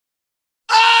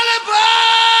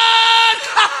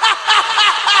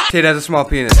Kid has a small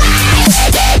penis.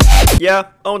 Yeah,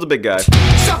 Owen's a big guy.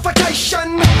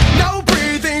 Suffocation, no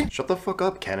breathing. Shut the fuck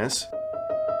up, Kenneth.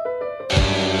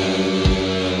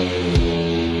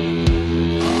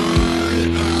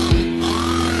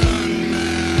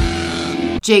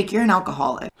 Jake, you're an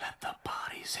alcoholic. Let the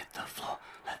bodies hit the floor.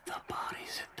 Let the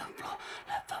bodies hit the floor.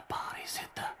 Let the bodies hit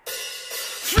the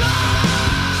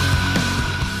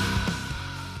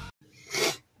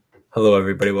Hello,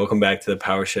 everybody. Welcome back to the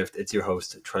Power Shift. It's your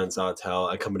host, Trent.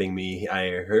 Accompanying me,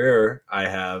 I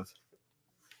have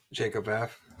Jacob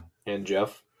F. And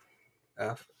Jeff.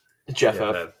 F. Jeff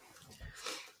F.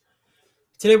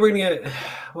 Today we're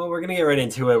gonna get right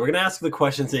into it. We're gonna ask the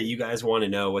questions that you guys want to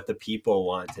know, what the people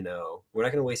want to know. We're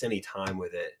not gonna waste any time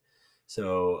with it.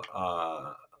 So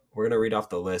we're gonna read off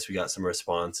the list. We got some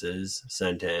responses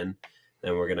sent in,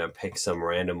 then we're gonna pick some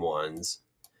random ones,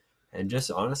 and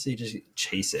just honestly just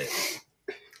chase it.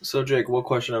 So Jake, what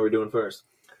question are we doing first?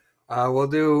 We'll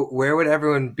do, where would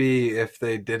everyone be if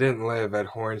they didn't live at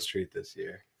Horn Street this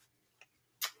year?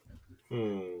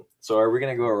 So are we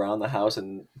going to go around the house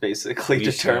and basically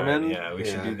determine we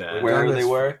should do that. where they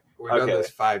were? We've done this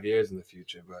 5 years in the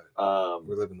future, but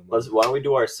we live in the moment. Why don't we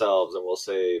do ourselves and we'll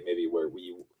say maybe where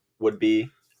we would be,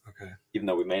 Okay. even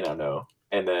though we may not know.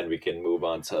 And then we can move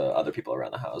on to other people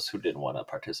around the house who didn't want to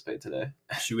participate today.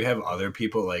 Should we have other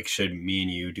people, like, should me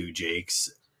and you do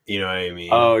Jake's? You know what I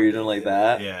mean? Oh, you're doing like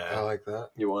that? I Yeah. like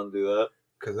that. You want to do that?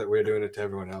 Because we're doing it to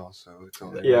everyone else, so it's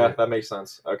only Yeah, right. that makes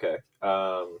sense. Okay.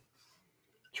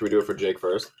 Should we do it for Jake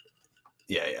first?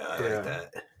 Yeah, I like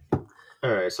that.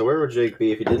 All right. So where would Jake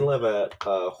be if he didn't live at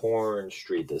Horn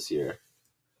Street this year?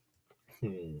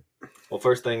 Well,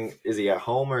 first thing, is he at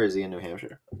home or is he in New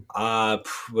Hampshire? Well,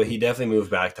 he definitely moved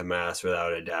back to Mass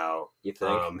without a doubt. You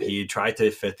think? He tried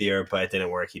to fifth year, but it didn't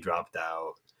work. He dropped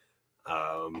out.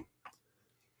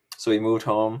 So he moved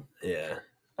home. Yeah.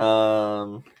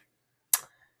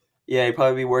 Yeah, he'd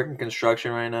probably be working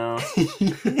construction right now.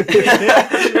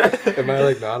 Am I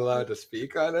like not allowed to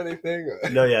speak on anything?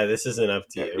 No, yeah, this isn't up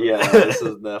to you. Yeah, this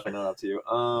is definitely not up to you.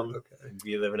 Okay.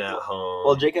 Be living at home.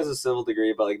 Well, Jake has a civil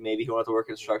degree, but like maybe he wanted to work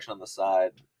construction on the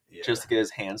side Yeah. just to get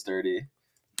his hands dirty,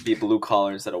 be blue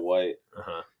collar instead of white.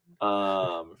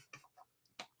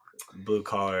 Blue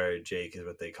collar Jake is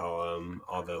what they call him.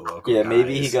 All the local. Yeah,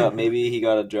 guys. maybe he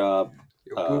got a job.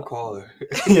 Yo, blue collar.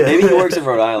 Maybe he works in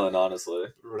Rhode Island. Honestly,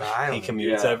 Rhode He Island.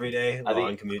 commutes Yeah. every day. I think-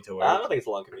 Long commute to I work. don't think it's a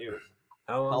long commute.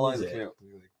 How long, How long is is the it? commute?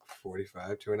 Maybe like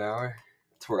 45 to an hour.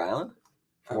 To Rhode Island?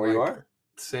 From I'm where you like- are?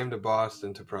 Same to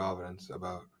Boston to Providence,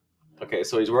 about. Okay,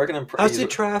 so he's working in. How's the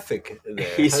traffic there?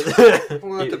 He's-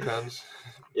 Well, it depends.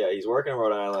 Yeah, he's working in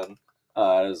Rhode Island.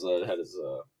 Had his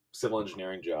civil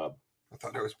engineering job. I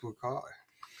thought it was blue collar.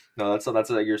 No, that's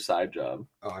like your side job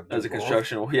Oh, I've as a been both.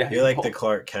 construction. Yeah, You're like the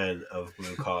Clark Kent of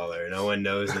blue collar. No one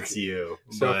knows it's you.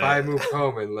 So but if I moved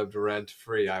home and lived rent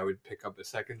free, I would pick up a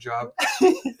second job.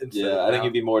 instead Yeah, of I think now.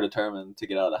 you'd be more determined to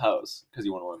get out of the house because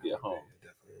you wouldn't want to be at home. Yeah,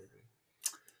 definitely.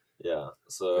 Yeah.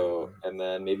 So and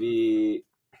then maybe,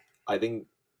 I think,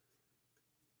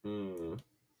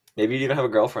 maybe you'd even have a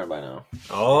girlfriend by now.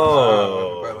 If I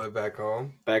oh, live back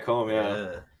home, Back home,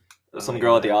 yeah. yeah. Some like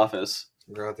girl at the that. office.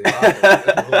 go out the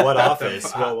office. What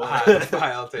office? What?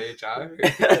 File to HR.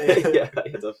 Yeah,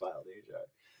 it's a file to HR.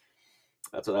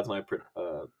 That's my.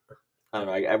 I don't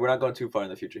know. We're not going too far in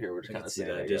the future here. We're just I kind can of see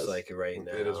saying. that I just guess. like right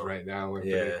now. It is right now. We're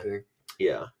Yeah. predicting.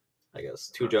 Yeah, I guess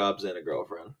 2 jobs and a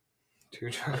girlfriend. 2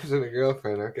 jobs and a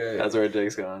girlfriend. Okay. That's where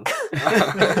Jake's going.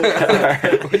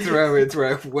 It's where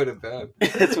I would have been.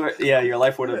 It's where, yeah, your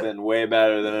life would have been way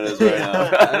better than it is right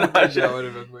I now. wish that would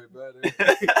have been way better.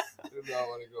 I did not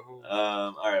want to go home.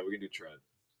 All right, we're gonna do Trent.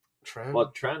 Trent?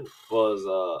 Well, Trent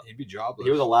was He'd be jobless. he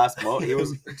was the last he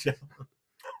was.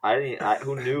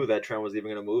 Who knew that Trent was even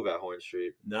gonna move at Horn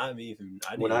Street? Not me.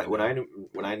 I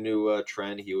When I knew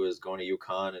Trent, he was going to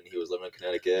UConn and he was living in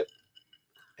Connecticut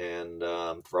and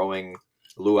throwing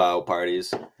luau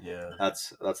parties. Yeah.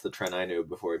 That's the Trent I knew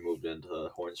before he moved into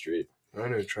Horn Street. I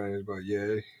knew Trent was about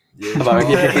yay. About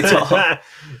yay tall.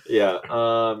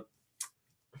 Yeah.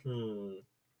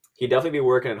 He'd definitely be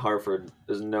working in Hartford.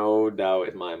 There's no doubt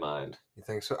in my mind. You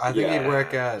think so? I think he'd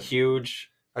work at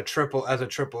Huge. a triple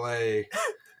A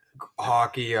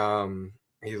hockey.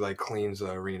 He like cleans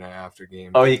the arena after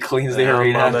games. Oh, he cleans the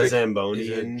arena. Mama after- Zamboni.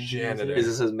 He's a and- janitor. Is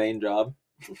this his main job?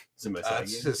 Is it my side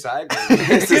That's gig? his side gig.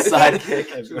 It's his side gig.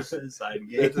 Side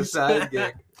gig. It's a side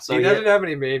gig. So he yeah, doesn't have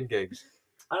any main gigs.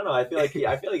 I don't know. I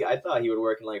thought he would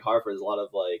work in like Hartford. There's a lot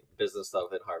of like business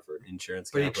stuff in Hartford.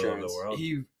 Insurance But capital of the insurance.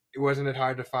 world. Wasn't it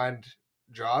hard to find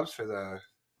jobs for the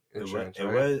insurance? It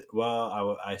right? was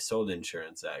well. I sold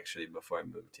insurance actually before I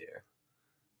moved here.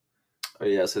 Oh,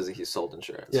 yeah, says he sold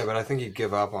insurance. Yeah, but I think he'd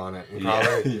give up on it. And Yeah,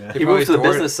 probably, yeah. He moved to the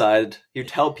business side. He'd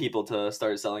tell people to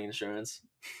start selling insurance.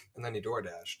 and then he door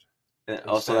dashed. And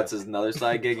also, that's his another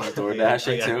side gig. He's door I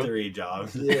dashing got too. 3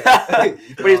 jobs. Yeah.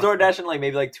 But he's door dashing like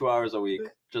maybe like 2 hours a week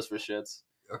just for shits.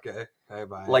 Okay, hey,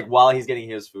 bye. Like while he's getting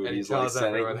his food, and he he's like tells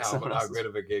sending everyone someone how else's- good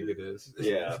of a gig it is.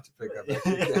 Yeah. to pick up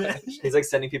extra cash. He's like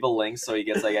sending people links so he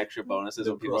gets like extra bonuses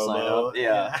The when people sign promo, up.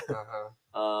 Yeah.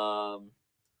 Uh-huh.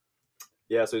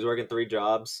 Yeah. So he's working 3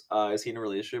 jobs. Is he in a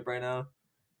relationship right now?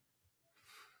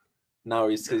 No,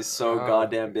 he's so Oh.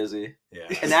 goddamn busy. Yeah.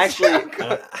 And actually,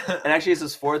 Uh, it's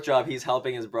his 4th job. He's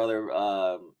helping his brother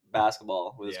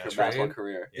basketball with his Yeah, basketball train.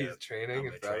 career. Yeah, He's training I'm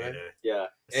his a brother. trainer. Yeah,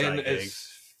 And Side gig. his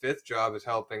 5th job is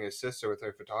helping his sister with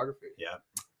her photography. Yeah,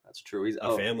 that's true. He's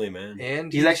a family man.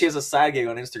 And He's actually has a side gig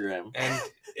on Instagram.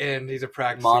 and he's a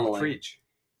practicing Modeling. preach.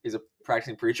 He's a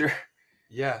practicing preacher.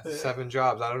 Yeah, 7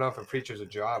 jobs. I don't know if a preacher's a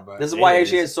job, but This is It why he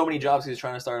actually is. has so many jobs. He's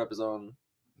trying to start up his own.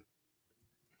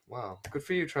 wow, good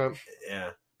for you, Trump.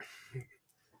 Yeah.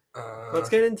 Uh, Let's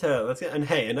get and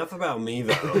hey, enough about me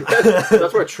though.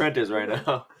 That's where Trent is right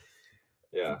now.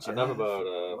 Yeah. Jeff. Enough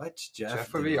about. What's Jeff?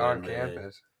 Jeff would be doing, on man?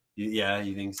 campus. Yeah,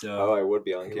 you think so? Oh, I would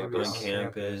be on He would be on campus.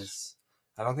 campus.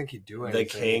 I don't think he'd do The anything.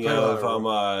 king He'd play a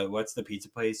lot of what's the pizza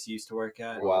place you used to work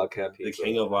at? Wildcat The Pizza.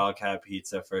 king of Wildcat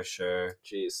Pizza for sure.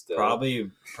 Jeez, still.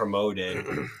 Probably promoted.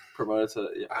 promoted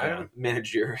to I-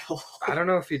 managerial. I don't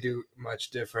know if he'd do much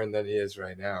different than he is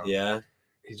right now. Yeah.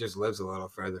 He just lives a little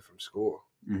further from school.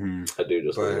 Mm-hmm. I do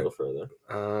just But- a little further.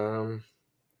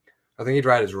 I think he'd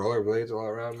ride his rollerblades all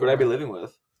around. Who would I be living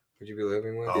with? Would you be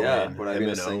living with? Oh, Yeah, man. would I Him be in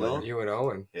a and single? Owen. You and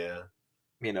Owen. Yeah.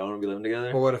 Me and Owen would be living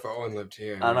together. Well, what if Owen lived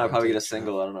here? I don't know. I'd probably get a Teach him?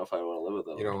 single. I don't know if I want to live with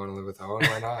Owen. You don't want to live with Owen?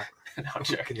 Why not? No, I'm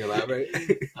joking. Can you elaborate?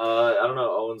 I don't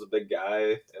know. Owen's a big guy,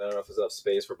 and I don't know if there's enough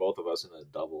space for both of us in a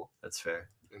double. That's fair.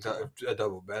 A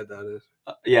double bed, that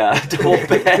is. Yeah, double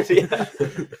bed. Yeah,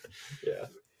 yeah,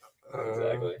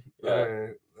 exactly. Yeah,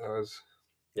 Alright, that was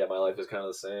yeah. My life is kind of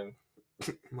the same.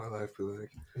 my life. Be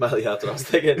like, That's what I was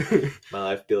thinking. My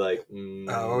life be like.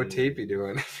 what would Tate be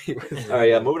doing if he was? All right,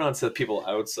 yeah. Moving on to people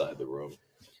outside the room.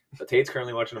 So Tate's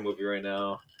currently watching a movie right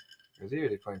now. Is he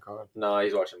already playing COD? No,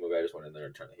 he's watching a movie. I just went in there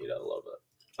and turned the heat out a little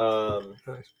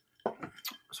bit. Nice.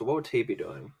 So what would Tate be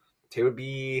doing? Tate would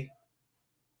be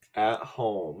at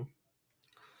home.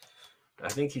 I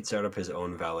think he'd start up his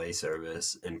own valet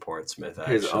service in Portsmouth.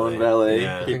 Actually. His own valet.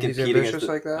 Yeah. You think he's competing ambitious against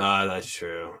like that? That's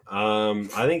true. I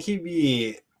think he'd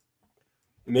be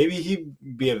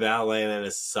a valet and then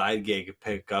a side gig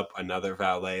pick up another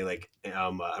valet like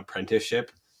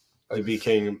apprenticeship to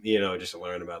become just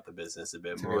learn about the business a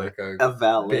bit to be more. like a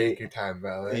valet. big time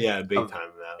valet. Yeah, big Um, time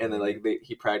valet. And then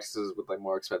he practices with like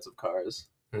more expensive cars.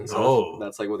 Mhm. Oh.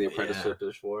 That's like what the apprenticeship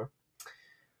is for.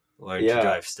 learn yeah. to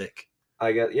drive stick.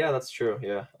 I get that's true.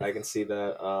 Yeah, I can see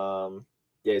that.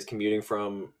 Yeah, he's commuting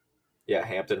from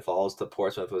Hampton Falls to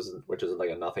Portsmouth, which is like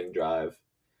a nothing drive,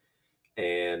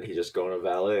 and he's just going to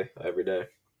valet every day.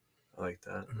 I like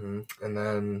that. Mhm. And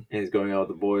then And he's going out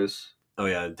with the boys. Oh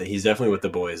yeah, he's definitely with the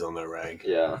boys on the reg.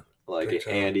 Yeah, like Think so.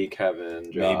 Andy,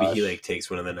 Kevin, Josh. Maybe he takes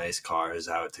one of the nice cars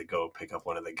out to go pick up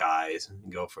one of the guys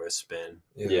and go for a spin.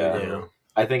 Yeah. you Yeah. know,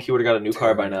 I think he would have got a new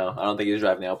car by now. I don't think he's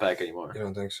driving the Outback anymore you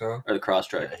don't think so? or the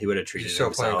Crosstrek. Yeah, he would have He's treated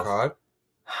still playing himself. COD.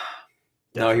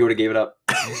 No, he would have gave it up.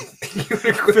 You would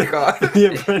have quit COD.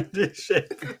 The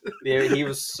apprenticeship. Yeah,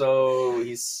 he's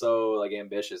so like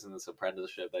ambitious in this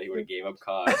apprenticeship that he would have gave up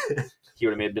COD. He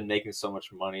would have been making so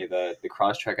much money that the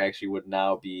Crosstrek actually would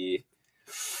now be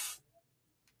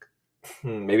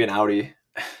maybe an Audi.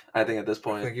 I think at this I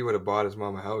point, think he would have bought his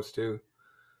mom a house too.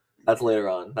 that's later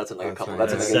on. That's in like a That's couple. fine.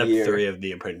 That's in That's like a step year. 3 of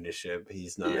the apprenticeship.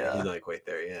 He's not. Yeah. He's not quite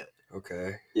there yet.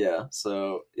 Okay, Yeah.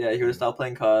 So yeah, he would have stopped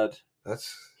playing COD.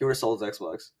 that's He would have sold his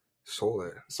Xbox. sold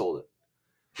it. Sold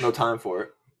it. No time for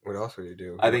it. What else would you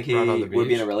do? I think he Run on the would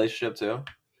be in a beach? relationship too,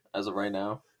 as of right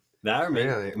now. That or maybe,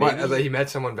 Really? maybe What? He met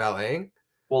someone valeting?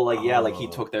 Well, like like he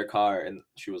Oh. took their car and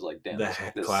she was like, "Damn, the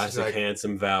this classic like-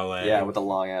 handsome valet. yeah, with the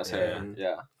long ass hair,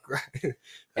 Yeah. yeah."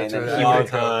 That's then what he I would-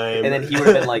 think of. time. And then he would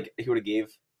have been like, he would have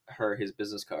gave her his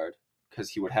business card because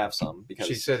he would have some. Because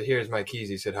She said, "Here's my keys."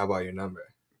 He said, "How about your number?"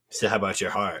 So how about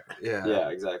your heart? Yeah. yeah,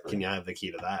 exactly. Can you have the key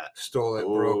to that? Stole it,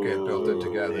 broke it, built it Ooh,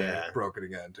 together, yeah. broke it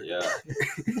again. took it Yeah.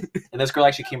 back. And this girl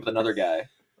actually came with another guy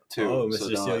too. Oh, so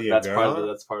Mr. don't- Steal Your that's part of Girl?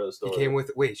 that's part of the story. He came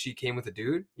with. Wait, she came with a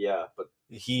dude. yeah, but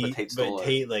But Tate stole her.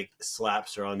 Tate like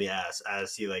slaps her on the ass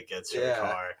as he like gets her Yeah. the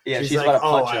car. Yeah, she's like, about to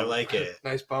 "Oh, punch I him." like it."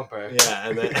 Nice bumper. Yeah,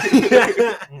 and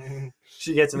then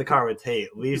she gets in the car with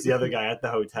Tate, leaves the other guy at the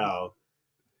hotel.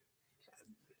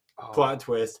 Oh, Plot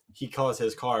twist: he calls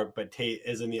his car, but Tate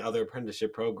is in the other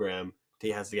apprenticeship program.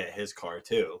 Tate has to get his car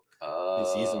too. He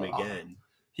sees him again.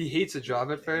 He hates a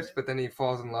job at first, but then he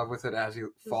falls in love with it as he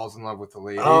falls in love with the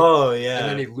lady. Oh yeah. And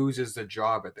then he loses the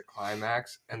job at the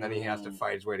climax, and then he has to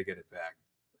fight his way to get it back.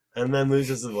 And then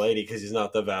loses the lady because he's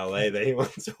not the valet that he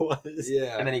once was.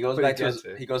 Yeah. And then he goes but back to gets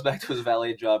his it. he goes back to his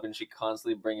valet job, and she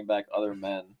constantly bringing back other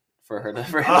men for him to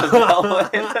valet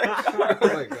in the car.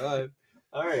 Oh my god.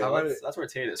 All right, How well, about that's where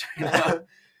Tate is right now.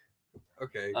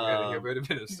 Okay, he would have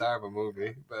been a star of a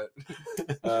movie, but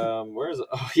Where is it?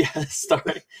 Oh yeah,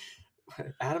 starring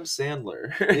Adam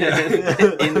Sandler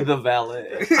Yeah. in The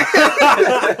Valet.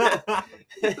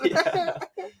 Yeah.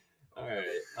 All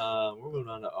right, we're moving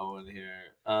on to Owen here.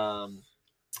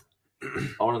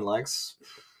 Owen and Lex.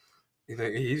 you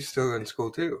think he's still in school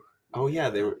too? Oh yeah,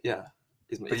 they were. Yeah,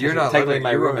 But you're not technically living-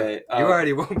 my you were- roommate. You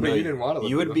already won't, but No, you didn't want to.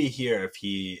 You would be here if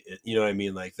he, you know what I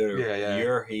mean? Like, Yeah.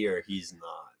 you're here, he's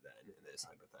not. Then in this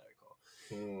hypothetical,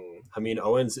 Hmm. I mean,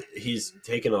 he's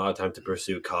taken a lot of time to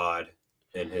pursue COD,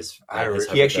 and his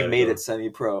He actually made it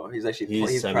semi-pro. He's actually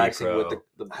He's practicing with semi-pro.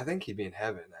 the. I think he'd be in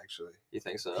heaven actually. You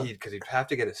think so? Because he'd have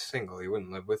to get a single. He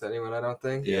wouldn't live with anyone. I don't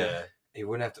think. Yeah, He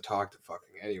wouldn't have to talk to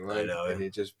fucking anyone. I know. And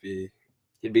he'd just be.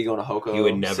 He'd be going to Hoko. he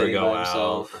would never sitting go by out.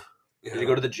 himself. You He'd know,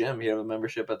 go to the gym. He'd have a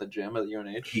membership at the gym at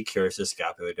UNH. He cures his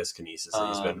scapular dyskinesis. And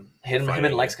he's been him fighting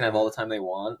and Lex it. can have all the time they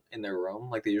want in their room,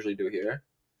 like they usually do here.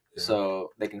 Yeah.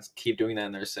 So they can keep doing that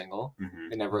in their single. Mhm.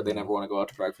 They never want to go out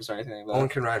to breakfast or anything like that. Owen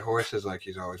can ride horses like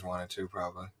he's always wanted to,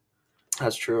 probably.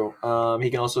 That's true. He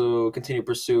can also continue to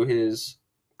pursue his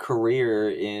career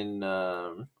in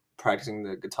practicing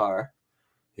the guitar,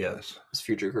 Yes. his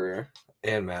future career,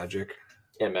 And magic.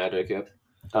 and magic, yep,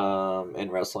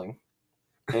 and wrestling,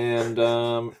 and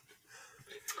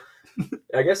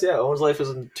I guess Owen's life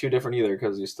isn't too different either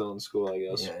because he's still in school, I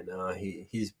guess. Yeah, no,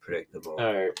 he's predictable.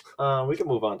 All right, we can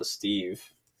move on to Steve.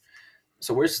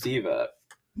 So where's Steve at?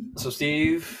 So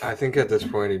Steve, I think at this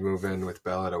point he'd move in with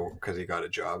Bella because he got a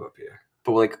job up here.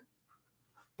 but like,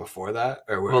 Before that?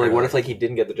 Or well, like, what if like he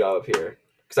didn't get the job up here?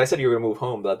 Because I said you were gonna move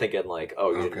home, but I'm thinking like,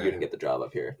 oh, you Okay. didn't get the job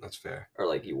up here, That's fair. or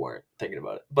like you weren't thinking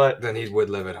about it. But Then he would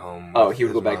live at home. oh, with he would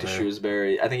his go back to mother,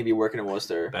 Shrewsbury. I think he'd be working in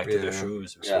Worcester. Back to the Yeah.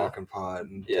 shoes. Yeah. Smoking pot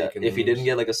and Yeah, taking if he didn't names.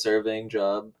 get like a surveying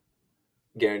job,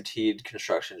 guaranteed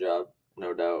construction job,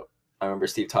 no doubt. I remember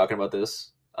Steve talking about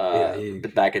this.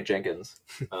 Back at Jenkins.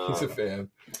 He's a fan.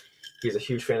 He's a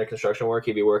huge fan of construction work.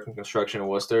 He'd be working construction in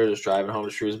Worcester, just driving home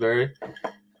to Shrewsbury.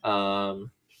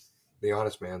 The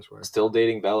honest man's work. Still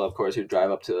dating Bella, of course. He'd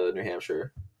drive up to New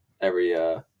Hampshire every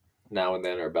now and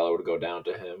then, or Bella would go down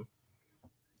to him.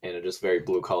 And a just very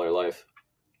blue collar life.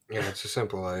 Yeah, it's a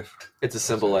simple life. It's a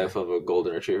simple life of a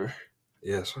golden retriever.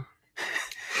 Yes. All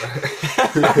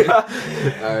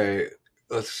right.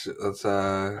 Let's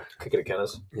Kick it to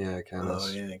Kenneth. yeah, kind of. Oh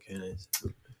yeah, Kenneth.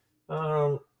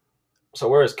 So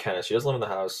where is Kenneth? She doesn't live in the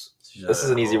house. This is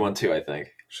an easy one too, I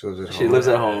think. She lives at She home. lives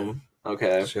at home.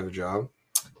 Okay. Does she have a job?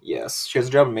 Yes. She has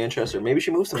a job in Manchester. Maybe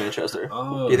she moves to Manchester.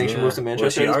 Oh, Do you think she moves to Manchester Well,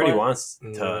 at she this already point? wants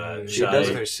to. She Should does I,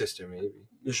 with her sister, maybe.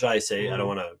 should I say? I don't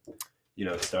want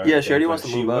to, start. Yeah, with she it, already but wants to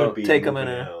she move would out. be Take 'em in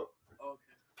moving her. out.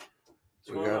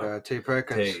 We got Tate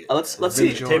Perkins. Tate. Let's Big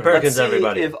see. joint. Tate Perkins, Let's see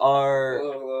everybody. if our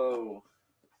Hello.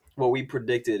 what we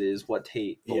predicted is what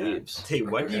Tate Yeah. believes. Tate,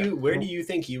 where do you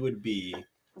think you would be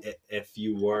if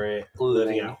you weren't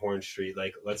living at Horn Street?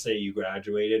 Like, let's say you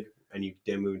graduated and you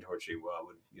didn't move to Horn Street. What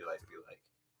would your life be like?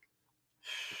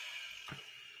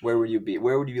 Where would you be?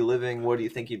 Where would you be living? What do you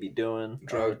think you'd be doing?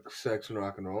 Drug, sex, and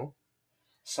rock and roll.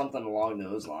 Something along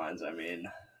those lines. I mean,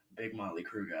 big Motley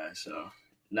Crue guy. So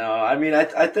no, I mean, I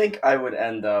think I would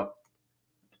end up.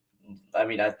 I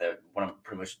mean, what I'm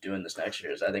pretty much doing this next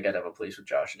year is I think I'd have a place with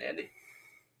Josh and Andy.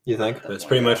 You think? That's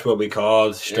pretty much what we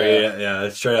called straight out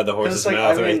the horse's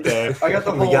mouth right there. I got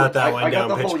the whole, we got that I one got down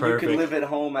the pitch whole perfect. you can live at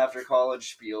home after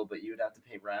college spiel, but you'd have to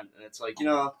pay rent, and it's like,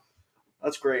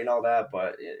 that's great and all that,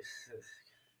 but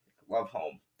love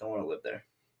home. Don't want to live there.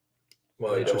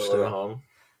 Well, you don't want to live at home.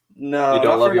 No, You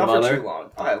don't love your not for mother? too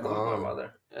long. I love Oh. my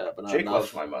mother. Yeah, but not Jake enough.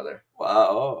 loves my mother.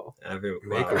 Wow.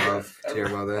 Make love to your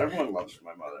mother. Everyone loves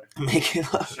my mother. Making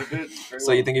love. She did very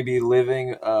So you well. think you'd be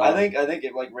living? I think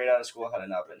if like right out of school had I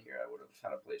not been here, I would have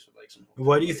had a place with like some.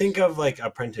 What do you think of like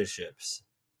apprenticeships?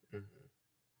 I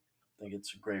think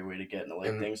it's a great way to get into like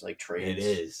And things like It trades.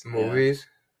 is. Movies.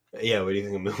 Yeah. What do you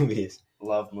think of movies?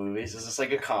 Love movies. Is this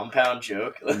like a compound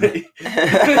joke?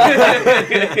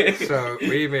 So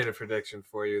we made a prediction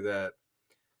for you that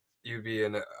you'd be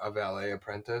a valet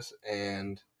apprentice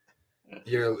and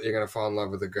you're gonna fall in love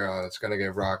with a girl and it's gonna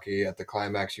get rocky. At the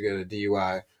climax, you get a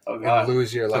DUI Oh and god.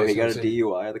 lose your So license. he got a and-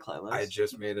 DUI at the climax. I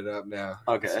just made it up now.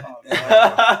 Okay. Oh,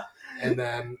 no. And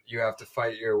then you have to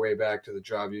fight your way back to the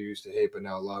job you used to hate but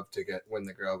now love to win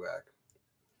the girl back.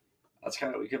 That's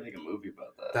kind of we could make a movie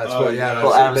about that. That's Oh, what. Yeah. yeah.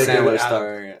 Well, Adam they do Sandler Adam-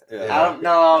 starring it. Yeah. Yeah. Adam,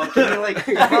 no, give me like,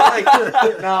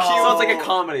 no. So it's like a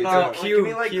comedy. No, too. like, give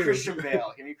me like Christian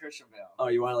Bale. Give me Christian Bale. Oh,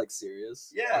 you want it like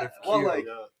serious? Yeah, if well, Q- like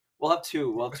We'll have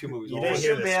two. We'll have two movies. You One didn't was-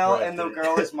 hear Christian the Bale script, and the did you?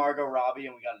 girl is Margot Robbie,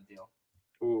 and we got a deal.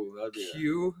 Ooh, that'd be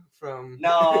Q from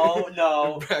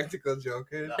No. Practical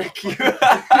Jokers. No. Cute.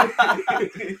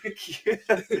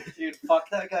 Dude, fuck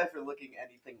that guy for looking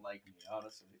anything like me,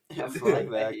 honestly. Yeah, I fuck hate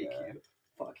that you. guy.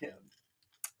 Fuck him.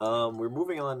 We're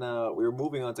moving on now. We're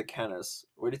moving on to Kenneth.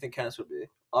 Where do you think Kenneth would be?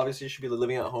 Obviously, she should be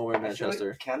living at home in I feel Manchester.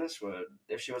 like Candace would,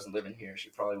 if she wasn't living here, she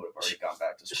probably would have already gone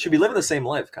back to school. She'd be living the same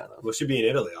life, kind of. Well, she'd be in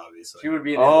Italy, obviously. She would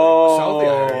be in Oh,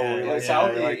 Southie, yeah,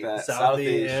 Southie. I like that. Southie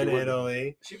Southie, and she would- Italy.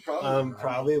 Italy. She probably.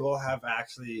 Probably will have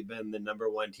actually been the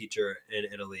 #1 teacher in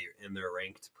Italy in their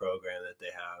ranked program that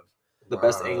they have. The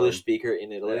best Wow. English speaker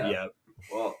in Italy. Yeah. Yep.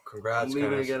 Well, Congrats, I'm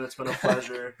leaving Kenneth. again. It's been a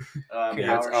pleasure.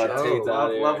 Congrats. Our Oh, show. take that,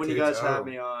 Love, yeah, love when you take guys that. have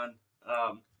me on.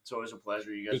 It's always a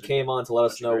pleasure. You guys. He are- came on to let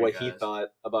us bunch know of what great he guys. thought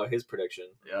about his prediction.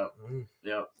 Yep. Mm.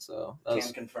 Yep. So that was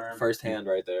Can confirm. firsthand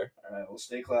right there. All right. We'll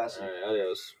stay classy. All right,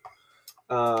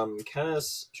 adios.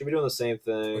 Kenneth should be doing the same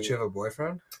thing. Would you have a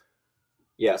boyfriend?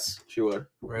 Yes, she would.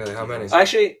 Really? How many?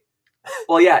 Actually,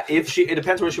 well, yeah. If she, it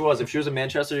depends where she was. If she was in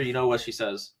Manchester, you know what she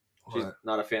says. She's What?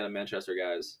 not a fan of Manchester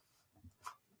guys.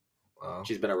 Wow.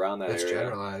 She's been around that That's area.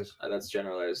 generalized. That's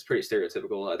generalized. Pretty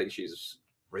stereotypical. I think she's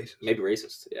Racist. maybe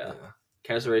racist. Yeah.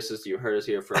 Kenneth's racist. You heard us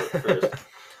here first.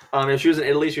 If she was in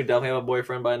Italy, she would definitely have a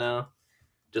boyfriend by now.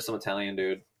 Just some Italian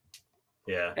dude.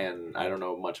 Yeah. And I don't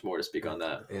know much more to speak on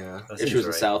that. Yeah. That If she was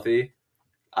seems a right. Southie,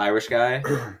 Irish guy,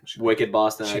 wicked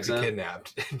Boston She'd be accent.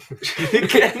 kidnapped.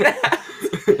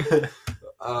 Kidnapped.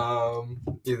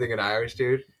 You think an Irish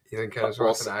dude? You think Kenneth Well,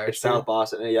 Ross an Irish it's South dude?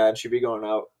 Boston. Yeah, and she'd be going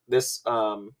out. This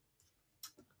I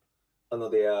know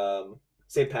the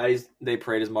St. Patty's Day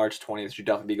parade is March 20th. She'd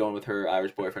definitely be going with her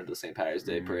Irish boyfriend to the St. Patty's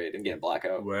Day parade and getting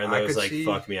blackout. Wearing I those could like see-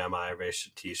 "fuck me, I'm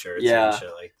Irish" t-shirts Yeah. and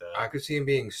shit like that. I could see him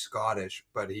being Scottish,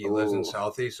 but he lives in Ooh.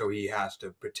 Southie, so he has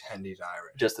to pretend he's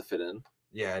Irish. Just to fit in.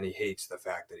 Yeah, and he hates the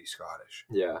fact that he's Scottish.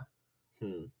 Yeah.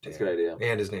 That's a Damn. good idea.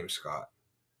 And his name's Scott.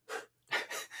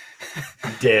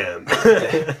 Damn.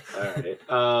 All right.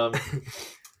 All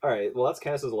right. Well, that's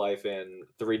Kenneth's life in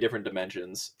 3 different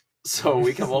dimensions. So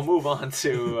we'll move on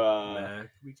to Mac,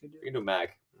 we could do we can do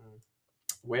Mac.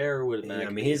 Where would it. Mac? Yeah, I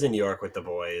mean, be? he's in New York with the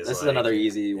boys. This is like- another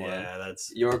easy one. Yeah,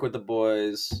 that's York with the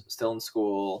boys, still in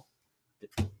school,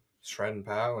 Shred and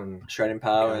Pow and shredding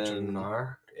pow Gotcha and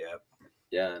Nar. yeah,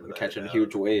 yeah, and Without a catching doubt.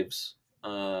 huge waves.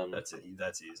 that's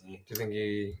easy. Do you think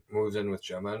he moves in with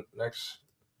Gemma next?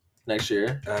 Next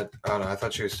year, I don't know. I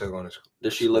thought she was still going to school.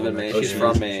 does she live in Maine? Oh, She's she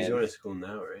from is. Maine. She's going to school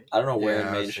now, right? I don't know where Yeah, I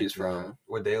in Maine was she's thinking from. that.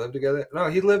 Would they live together? No,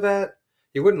 he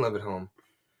wouldn't live at home.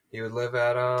 He would live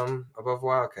at above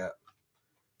Wildcat.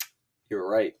 You're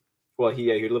right. Well,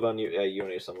 he'd live on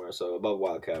UNA somewhere, so above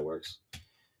Wildcat works.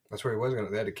 That's where he was gonna.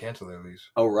 They had to cancel their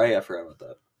lease. Oh right, I forgot about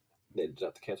that. They did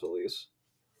have to cancel the lease.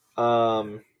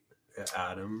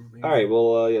 Adam. maybe? All right,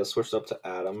 well, switched up to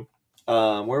Adam.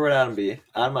 Where would Adam be?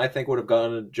 Adam, I think, would have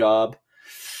gotten a job.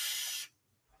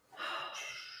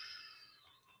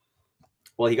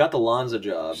 Well, he got the Lanza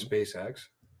job. SpaceX.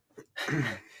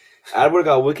 Adam would have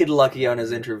got wicked lucky on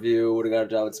his interview. Would have got a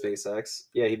job at SpaceX.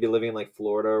 Yeah, he'd be living in like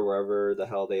Florida, or wherever the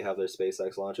hell they have their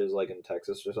SpaceX launches, like in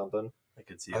Texas or something. I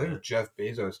could see I think that. Jeff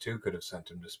Bezos too could have sent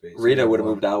him to space. Rita would have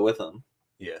moved out with him.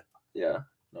 Yeah, Yeah,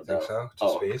 no I think doubt. so. To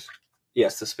Oh. space.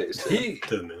 Yes, to space. Too. He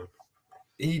to the moon.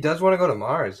 he does want to go to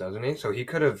Mars, doesn't he? So he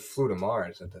could have flew to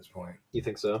Mars at this point. You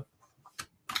think so?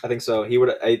 I think so. He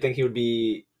would. I think he would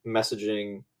be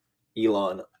messaging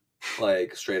Elon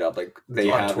like straight up. Like they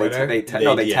On have. Twitter? They text.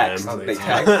 Oh, they They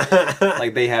text. text.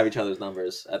 Like they have each other's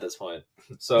numbers at this point.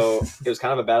 So it was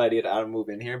kind of a bad idea to Adam move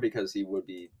in here because he would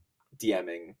be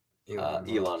DMing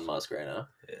Elon Musk right now.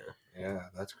 Yeah,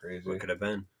 that's crazy. What could have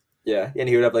been? Yeah, and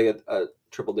he would have like a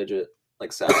triple digit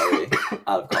like salary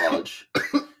out of college.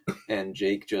 And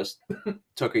Jake just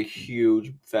took a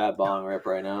huge fat bong rip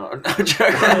right now. I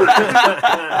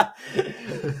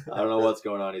don't know what's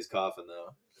going on. He's coughing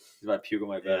though. He's about to puke on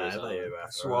my bed Yeah, or I thought something. you were about I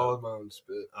to swallowed my own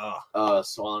spit. Oh,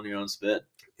 Swallowing your own spit.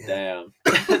 Yeah. Damn.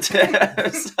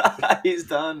 He's done. He's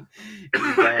done.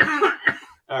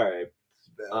 All right.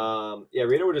 Yeah,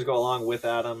 Rita would just go along with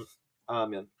Adam.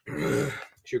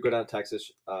 She would go down to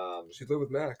Texas. She lived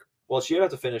with Mac Well, she would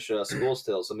have to finish school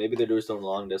still, so maybe they're doing still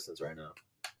long distance right now.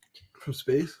 from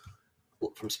space.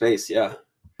 From space, yeah.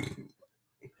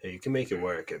 hey, you can make it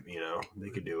work. You know, they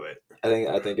could do it.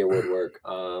 I think it would work.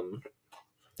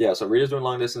 Yeah, so Rita's doing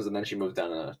long distance, and then she moved down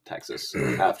to Texas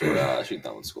after she's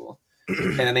done with school,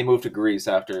 and then they moved to Greece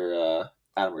after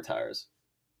Adam retires.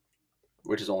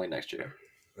 which is only next year.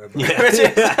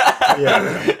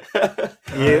 Yeah.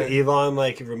 Elon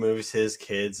like removes his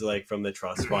kids like from the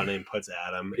trust fund and puts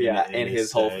Adam. And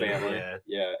his whole stead. family.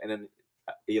 Yeah, and then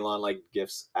Elon like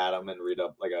gifts Adam and Rita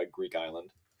like a Greek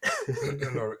island.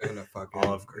 in a fucking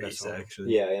All of Greece, missile.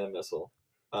 actually. Yeah, in a missile.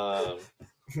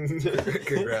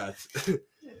 Congrats.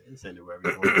 Send it wherever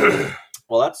you want.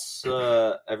 Well, that's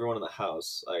everyone in the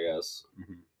house, I guess.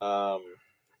 Mhm.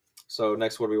 So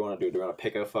next, what do we want to do? Do we want to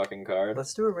pick a fucking card?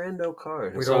 Let's do a rando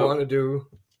card. We don't want to do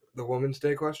the Women's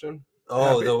Day question.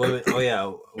 Oh, Happy. the women. Oh, yeah.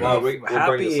 Well, we'll bring this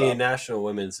happy up. National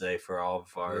Women's Day for all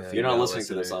of our. Yeah. You're not female listening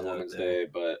to this on listeners out Women's there.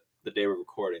 Day, but the day we're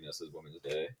recording this is Women's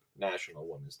Day, National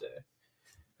Women's Day.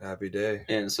 Happy day.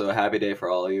 And so, happy day for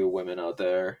all you women out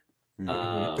there,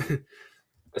 Mhm.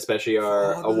 especially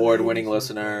our all the award-winning ladies.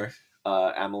 listener,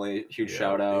 Emily. Huge Yeah,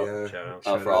 shout out Yeah. Shout out.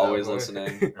 Shout for out, always boy.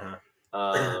 listening.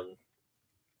 Uh-huh.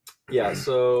 Yeah,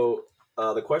 so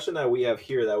the question that we have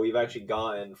here that we've actually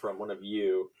gotten from one of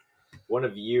you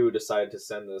decided to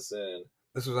send this in.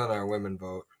 This was on our women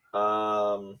vote.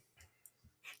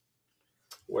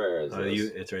 Where is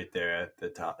this? It's right there at the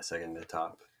top, second to the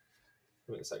top.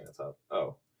 Give me a second, top.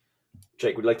 Oh,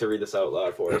 Jake, would you like to read this out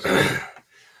loud for us?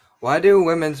 Why do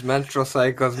women's menstrual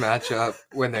cycles match up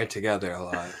when they're together a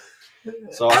lot?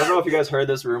 So I don't know if you guys heard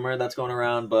this rumor that's going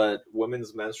around, but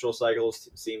women's menstrual cycles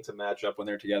seem to match up when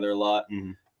they're together a lot.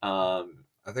 Mhm.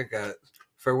 I think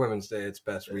for Women's Day, it's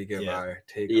best we give Yeah. our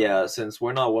take. on Yeah, it. since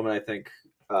we're not women, I think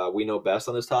we know best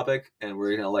on this topic, and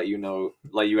we're gonna let you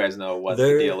guys know what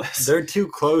the deal is. They're too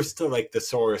close to like the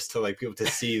source to like people to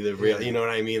see the real. You know what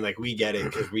I mean? Like we get it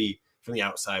because we from the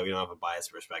outside we don't have a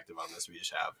biased perspective on this. We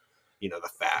just have the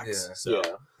facts. Yeah. So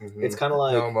Yeah, Mhm. it's kind of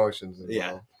like no emotions involved.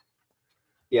 Yeah.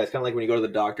 yeah, it's kind of like when you go to the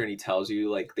doctor and he tells you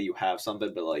like that you have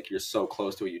something, but like you're so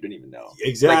close to it you didn't even know.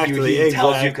 exactly. Like he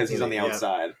tells you exactly, because he's on the yeah.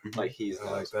 outside. Mhm. Like he's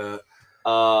I like that.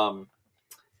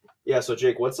 Yeah. So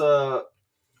Jake,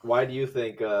 why do you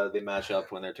think they match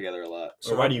up when they're together a lot?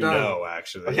 So why do you I've done- know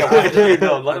actually? Yeah, why do you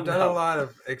know? Let I've him done know. a lot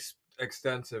of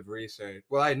extensive research.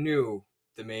 Well, I knew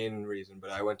the main reason,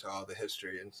 but I went to all the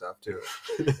history and stuff too.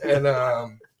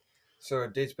 And so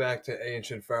it dates back to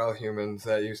ancient feral humans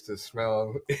that used to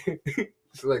smell.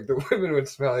 So like the women would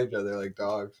smell each other like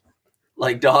dogs.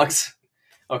 Like dogs.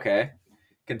 Okay,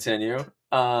 continue.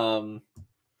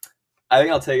 I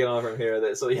think I'll take it on from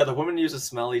here. So yeah, the women used to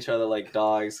smell each other like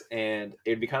dogs, and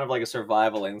it'd be kind of like a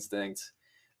survival instinct,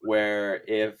 where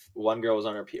if one girl was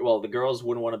on her the girls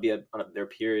wouldn't want to be on their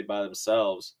period by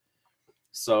themselves,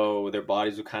 so their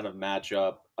bodies would kind of match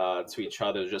up to each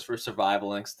other just for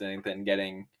survival instinct and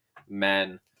getting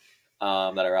men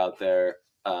that are out there.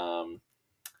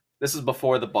 This is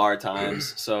before the bar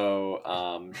times,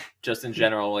 so just in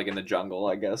general, like in the jungle,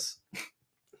 I guess.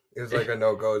 It was like a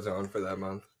no-go zone for that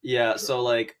month. Yeah, so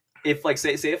like if like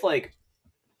say if like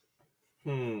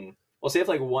well say if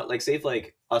like one like say if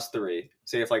like us three,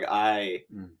 say if like I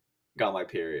got my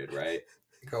period, right?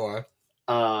 Go on.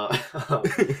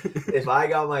 If I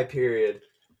got my period,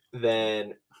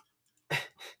 then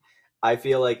I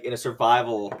feel like in a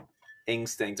survival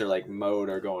instinct or like mode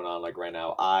or going on like right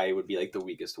now, I would be like the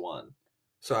weakest one.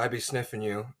 So I'd be sniffing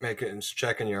you,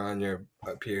 checking you on your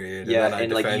period. Yeah, then I'd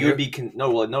and like defend you would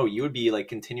be you would be like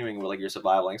continuing with like your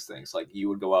survival instincts. Like you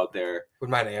would go out there. Would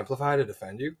mine amplify to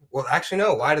defend you? Well, actually,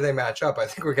 no. Why do they match up? I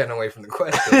think we're getting away from the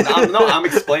question. I'm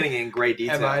explaining it in great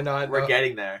detail. Am I not? We're No.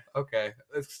 getting there. Okay,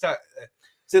 let's start.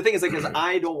 So the thing is, like, because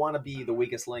I don't want to be the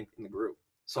weakest link in the group,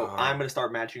 so Oh. I'm gonna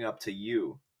start matching up to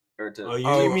you, or to. Oh, you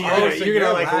Oh, mean oh, you're, so you're gonna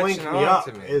you're like link latching me on up?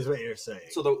 to me. Is what you're saying?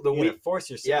 So the you're weak gonna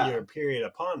force Yeah. your period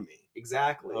upon me.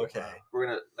 exactly. Okay. We're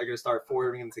gonna start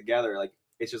forwarding them together. Like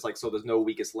it's just like so. There's no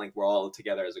weakest link. We're all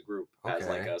together as a group, as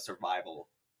like Okay. a survival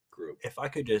group. If I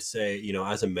could just say,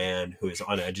 as a man who is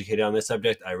uneducated on this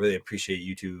subject, I really appreciate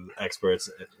you two experts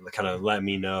kind of let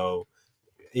me know,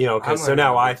 because I'm so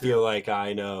now I uneducated. feel like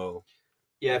I know.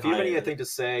 Yeah, if you have I- anything to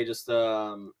say, just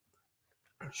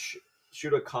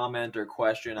shoot a comment or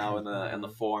question out in the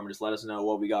forum. Just let us know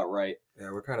what we got right,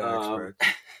 Yeah, we're kind of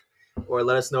experts. or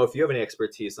let us know if you have any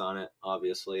expertise on it.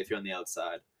 Obviously, if you're on the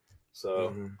outside. So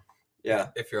Mhm. yeah,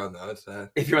 If you're on the outside.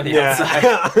 if you're on the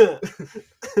outside.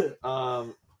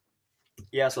 Yeah.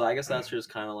 Yeah, so I guess that's just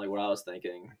kind of like what I was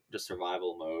thinking, just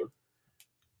survival mode.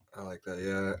 I like that.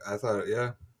 Yeah, I thought.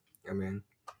 Yeah, I mean,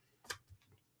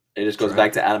 It just goes Right.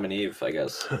 back to Adam and Eve, I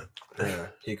guess. yeah,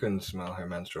 he couldn't smell her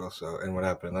menstrual. So, and what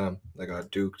happened to them? They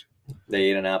got duked. They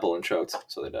ate an apple and choked,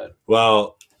 so they died.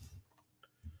 Well,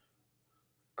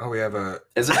 Oh, we have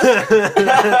Is we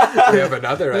have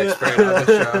another expert on the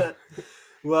show.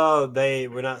 Well, they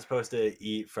were not supposed to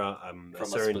eat from From a a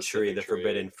certain tree, specific the tree.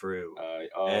 forbidden fruit,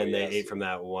 Oh, and they yes. ate from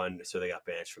that one, so they got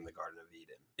banished from the Garden of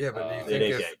Eden. Yeah, but do you They think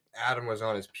didn't if get- Adam was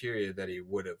on his period that he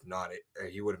would have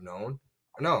he would have known?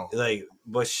 No. Like,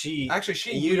 was she? Actually,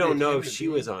 she You don't needed know him if to she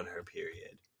be- was on her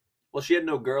period. Well, she had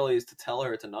no girlies to tell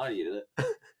her to not eat it.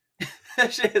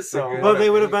 So, good. Well, they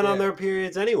would have been on Yeah. their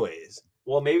periods anyways.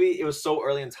 well, maybe it was so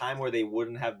early in time where they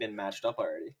wouldn't have been matched up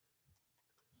already.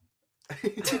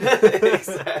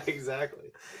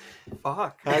 Exactly.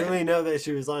 Fuck. How do we know that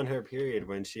she was on her period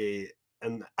when she?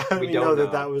 And how do We we don't know that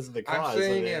know. that was the cause? I'm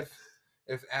saying of it?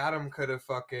 if Adam could have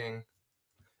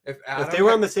if They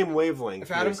were on the same wavelength.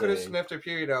 if Adam you're could have saying. sniffed her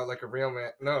period out like a real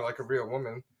man, no, like a real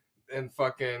woman, and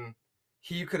fucking,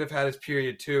 he could have had his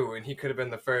period too, and he could have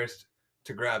been the first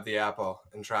to grab the apple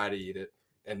and try to eat it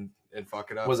and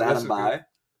fuck it up. Was So this Adam bi?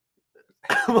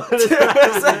 What is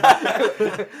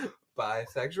that?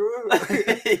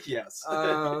 Bisexual? Yes.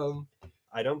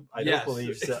 I don't Yes.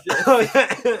 believe so.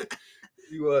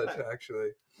 He was actually.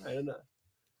 I don't know.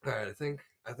 All right, I think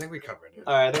we covered it.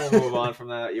 All right, I think we'll move on from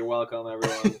that. You're welcome,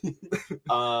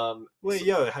 everyone. Wait,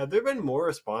 yo, have there been more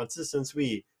responses since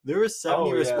there were 70 Oh,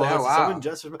 yeah. responses? Oh, wow. Someone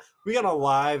just we got a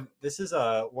live. This is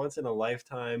a once in a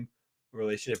lifetime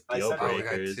relationship I deal sent it.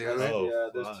 breakers. Oh, we got two? yeah,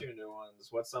 there's fuck. 2 new ones.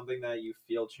 What's something that you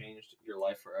feel changed your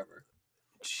life forever?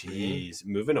 Jeez,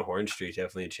 moving to Horn Street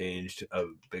definitely changed a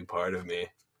big part of me.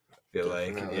 I feel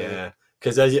like, Definitely. yeah,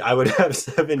 because I would have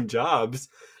 7 jobs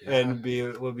Yeah. and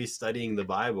would be studying the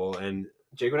Bible, and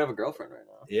Jake would have a girlfriend right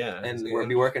now, yeah, and Yeah. we'll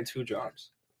be working 2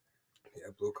 jobs.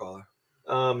 Yeah, blue collar.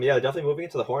 Yeah, definitely moving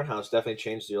into the Horn House definitely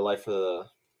changed your life for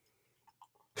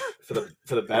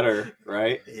the better,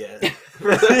 right? yeah.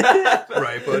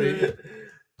 Right, buddy.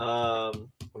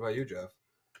 Um, What about you, Jeff?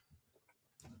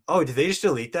 Oh, did they just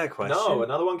delete that question? no,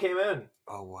 another one came in.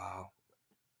 Oh wow.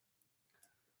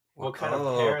 What kind Oh,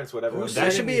 of parents would everyone? who's That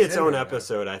sending should be these its in own right now?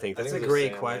 episode. I think I that's think a it was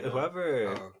great Sam, question. I know. Whoever,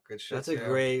 Oh, good shit. that's a Sam.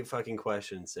 great fucking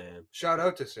question, Sam. Shout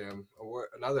out to Sam,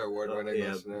 another award-winning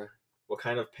yeah. listener. What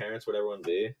kind of parents would everyone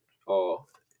be? Oh,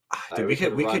 Dude, we we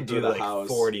should could run do through the like house.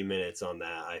 40 minutes on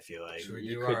that. I feel like. Should we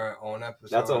you do could- our own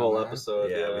episode? that's a whole on that?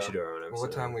 episode. Yeah, we should do our own episode. Well,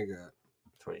 what time we got?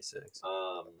 26.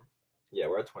 Yeah,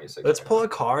 we're at 26. Let's right pull now. a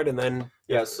card and then.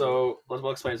 Yeah, so we'll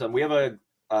explain something. We have a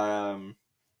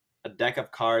deck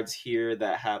of cards here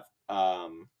that have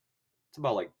it's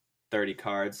about like 30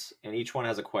 cards, and each one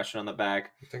has a question on the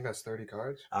back. You think that's 30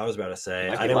 cards? I was about to say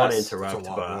Might I be didn't want to less. It's a interrupt,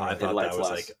 lot but more. I It thought lights that was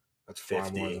less. like That's far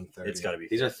 50. more than 30. It's got to be.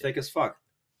 These are 50. thick as fuck.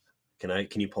 Can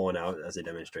you pull one out as a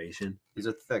demonstration? These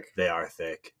are thick. They are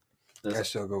thick. I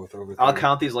still go with over 30. I'll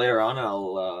count these later on, and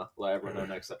I'll let everyone know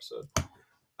next episode.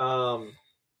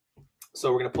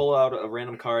 So we're gonna pull out a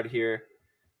random card here.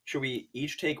 Should we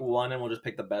each take one and we'll just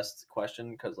pick the best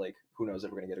question? Because like, who knows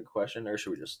if we're gonna get a question, or should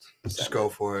we just Just go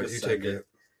for it. Just You send take it.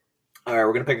 All right,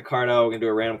 we're gonna pick a card out. We're gonna do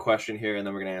a random question here, and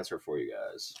then we're gonna answer it for you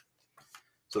guys.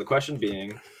 So the question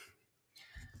being,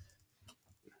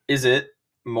 is it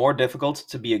more difficult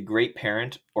to be a great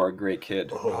parent or a great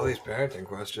kid? All these parenting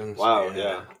questions. Wow,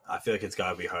 yeah. I feel like it's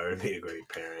got to be harder to be a great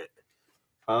parent.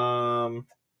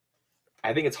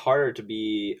 I think it's harder to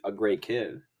be a great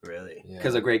kid. Really? Yeah.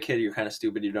 Because a great kid, you're kind of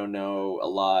stupid. You don't know a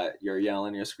lot. You're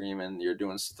yelling, you're screaming, you're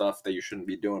doing stuff that you shouldn't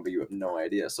be doing, but you have no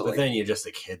idea. So, But like, then you're just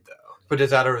a kid, though. But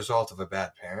is that a result of a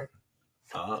bad parent?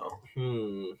 Oh.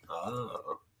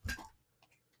 Oh.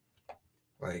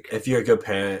 Like, If you're a good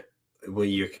parent, well,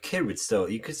 your kid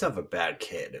you could still have a bad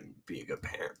kid and be a good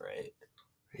parent, right?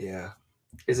 yeah.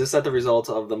 is this at the result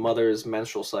of the mother's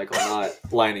menstrual cycle not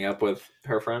lining up with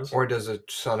her friends? Or does a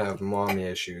son have mommy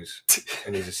issues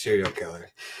and he's a serial killer?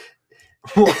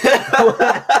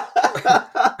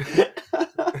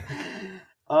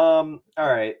 All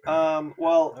right.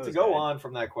 Well, That to was go bad. on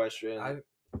from that question,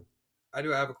 I do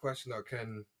have a question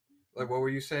though. What were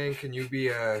you saying? Can you be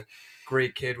a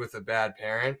great kid with a bad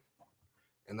parent?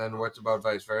 And then what's about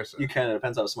vice versa? you can. It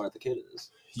depends how smart the kid is.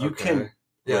 You Okay. can.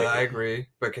 Yeah, Wait. I agree.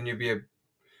 But can you be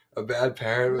a bad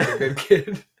parent with a good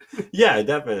kid? Yeah,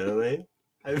 definitely.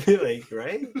 I feel like,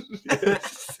 right?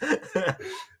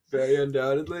 Very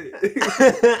undoubtedly.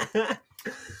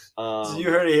 So you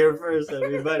heard it here first,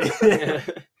 everybody. Yeah.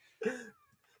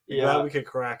 Glad we could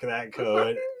crack that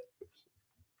code.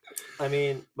 I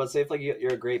mean, but say if like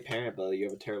you're a great parent, but you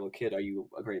have a terrible kid, are you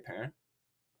a great parent?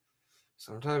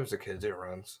 Sometimes the kids it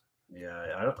runs.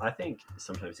 Yeah, I think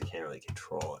sometimes you can't really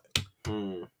control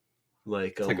it.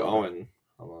 Like, It's like Owen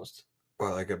almost.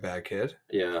 Well, like a bad kid.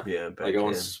 Yeah. Yeah, bad Like kid.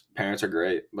 Owen's parents are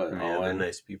great, but Yeah, they're Owen,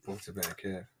 nice people. It's a bad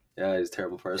kid. yeah, he's a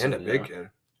terrible person. And a big yeah. kid.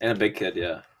 And a big kid,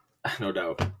 yeah, no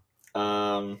doubt.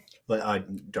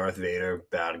 Like Darth Vader,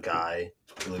 bad guy.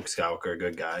 Luke Skywalker,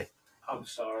 good guy. I'm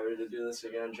sorry to do this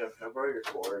again, Jeff. Can I borrow your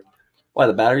cord? Why,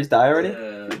 the batteries die already?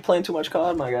 Yeah. You're playing too much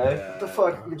COD, my guy. Yeah. What the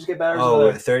fuck? You can just get batteries Oh,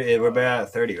 over there. 30. We're about at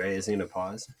 30, right? Isn't it gonna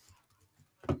pause?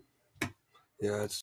 Yeah, it's